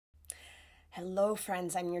Hello,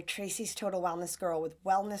 friends. I'm your Tracy's Total Wellness Girl with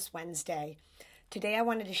Wellness Wednesday. Today, I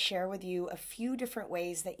wanted to share with you a few different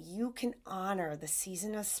ways that you can honor the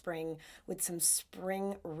season of spring with some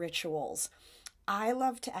spring rituals. I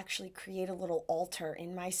love to actually create a little altar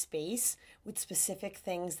in my space with specific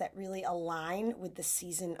things that really align with the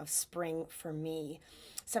season of spring for me.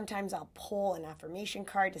 Sometimes I'll pull an affirmation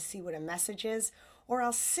card to see what a message is, or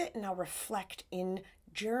I'll sit and I'll reflect in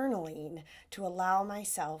journaling to allow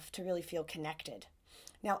myself to really feel connected.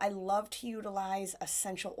 Now, I love to utilize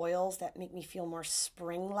essential oils that make me feel more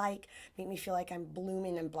spring-like, make me feel like I'm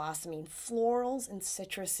blooming and blossoming. Florals and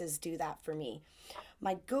citruses do that for me.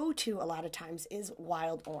 My go-to a lot of times is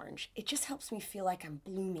wild orange. It just helps me feel like I'm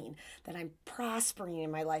blooming, that I'm prospering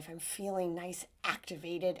in my life. I'm feeling nice,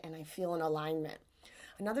 activated, and I feel in alignment.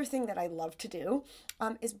 Another thing that I love to do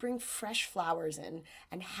is bring fresh flowers in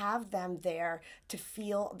and have them there to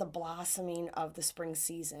feel the blossoming of the spring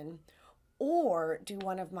season. Or do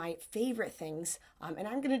one of my favorite things, and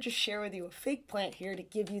I'm going to just share with you a fake plant here to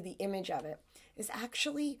give you the image of it, is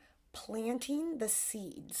actually planting the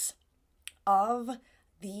seeds of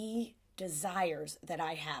the desires that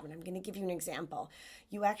I have. And I'm going to give you an example.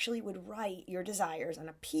 You actually would write your desires on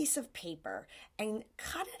a piece of paper and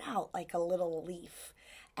cut it out like a little leaf.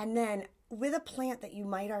 And then with a plant that you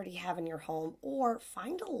might already have in your home, or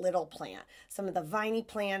find a little plant. Some of the viney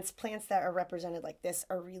plants that are represented like this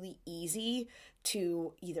are really easy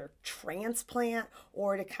to either transplant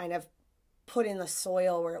or to kind of put in the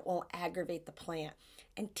soil where it won't aggravate the plant.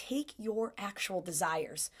 And take your actual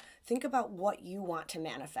desires. Think about what you want to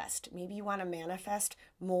manifest. Maybe you want to manifest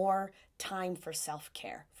more time for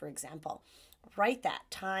self-care, for example. Write that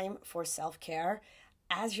time for self-care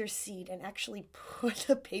as your seed and actually put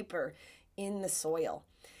the paper in the soil.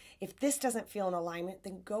 If this doesn't feel in alignment,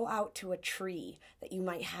 then go out to a tree that you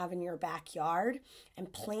might have in your backyard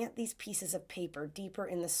and plant these pieces of paper deeper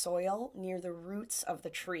in the soil near the roots of the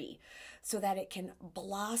tree so that it can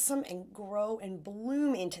blossom and grow and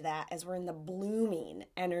bloom into that as we're in the blooming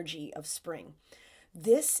energy of spring.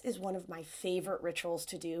 This is one of my favorite rituals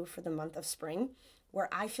to do for the month of spring, where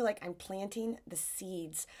I feel like I'm planting the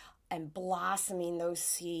seeds and blossoming those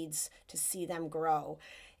seeds to see them grow.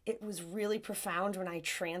 It was really profound when I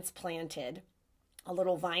transplanted a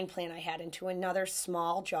little vine plant I had into another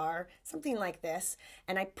small jar, something like this,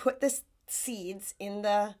 and I put the seeds in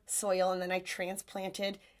the soil, and then I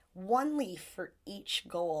transplanted one leaf for each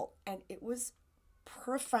goal, and it was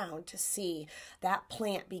profound to see that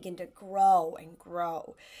plant begin to grow and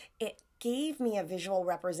grow. It gave me a visual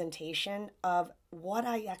representation of what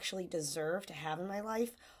I actually deserve to have in my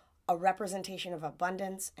life, a representation of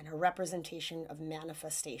abundance and a representation of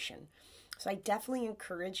manifestation. So I definitely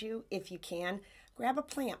encourage you, if you can, grab a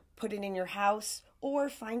plant, put it in your house, or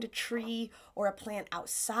find a tree or a plant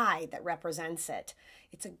outside that represents it.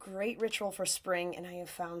 It's a great ritual for spring, and I have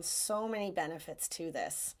found so many benefits to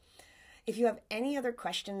this. If you have any other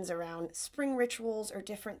questions around spring rituals or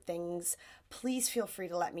different things, please feel free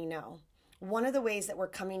to let me know. One of the ways that we're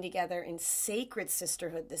coming together in sacred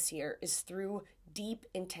sisterhood this year is through deep,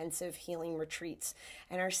 intensive healing retreats.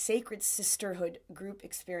 And our Sacred Sisterhood group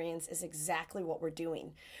experience is exactly what we're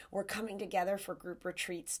doing. We're coming together for group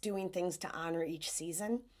retreats, doing things to honor each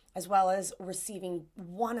season, as well as receiving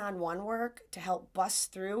one-on-one work to help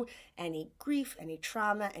bust through any grief, any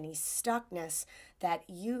trauma, any stuckness that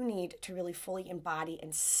you need to really fully embody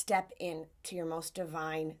and step in to your most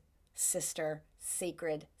divine sister,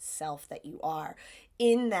 sacred self that you are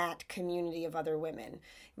in that community of other women,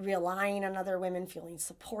 relying on other women, feeling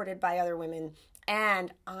supported by other women,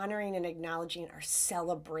 and honoring and acknowledging our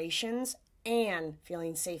celebrations and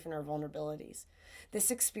feeling safe in our vulnerabilities. This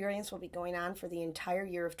experience will be going on for the entire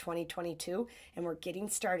year of 2022, and we're getting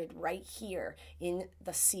started right here in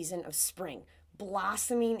the season of spring,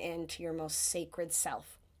 blossoming into your most sacred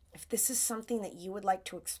self. If this is something that you would like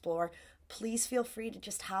to explore, please feel free to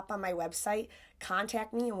just hop on my website,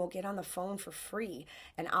 contact me, and we'll get on the phone for free,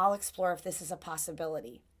 and I'll explore if this is a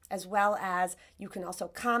possibility. As well as you can also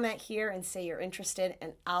comment here and say you're interested,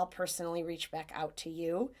 and I'll personally reach back out to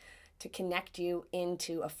you to connect you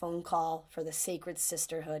into a phone call for the Sacred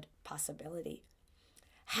Sisterhood possibility.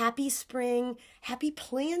 Happy spring, happy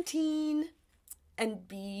planting, and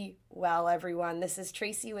be well, everyone. This is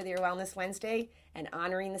Tracy with your Wellness Wednesday and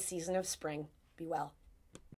honoring the season of spring. Be well.